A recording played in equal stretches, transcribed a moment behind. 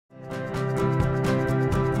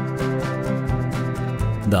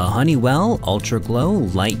The Honeywell Ultra Glow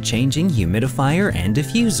Light Changing Humidifier and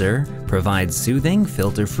Diffuser provides soothing,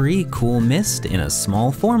 filter-free, cool mist in a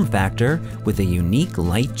small form factor with a unique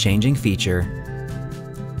light-changing feature.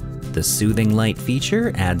 The soothing light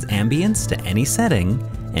feature adds ambience to any setting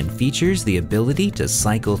and features the ability to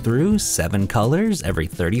cycle through 7 colors every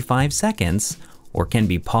 35 seconds or can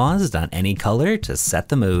be paused on any color to set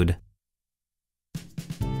the mood.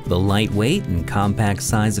 The lightweight and compact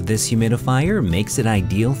size of this humidifier makes it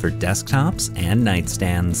ideal for desktops and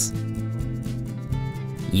nightstands.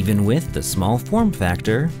 Even with the small form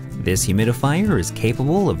factor, this humidifier is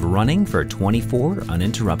capable of running for 24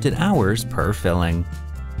 uninterrupted hours per filling.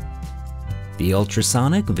 The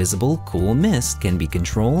ultrasonic visible cool mist can be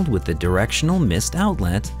controlled with the directional mist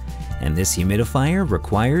outlet, and this humidifier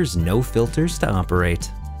requires no filters to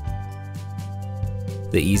operate.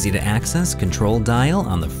 The easy-to-access control dial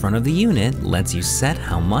on the front of the unit lets you set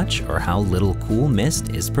how much or how little cool mist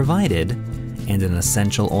is provided, and an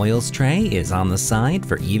essential oils tray is on the side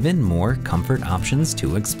for even more comfort options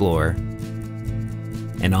to explore.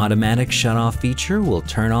 An automatic shut-off feature will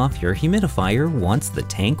turn off your humidifier once the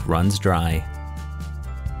tank runs dry.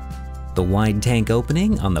 The wide tank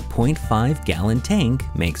opening on the 0.5-gallon tank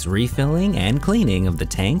makes refilling and cleaning of the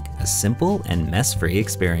tank a simple and mess-free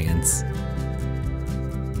experience.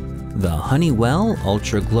 The Honeywell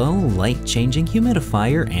Ultra Glow Light Changing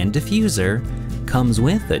Humidifier and Diffuser comes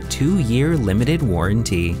with a 2-year limited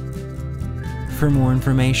warranty. For more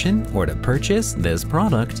information or to purchase this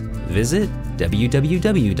product, visit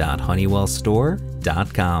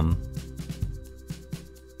www.honeywellstore.com.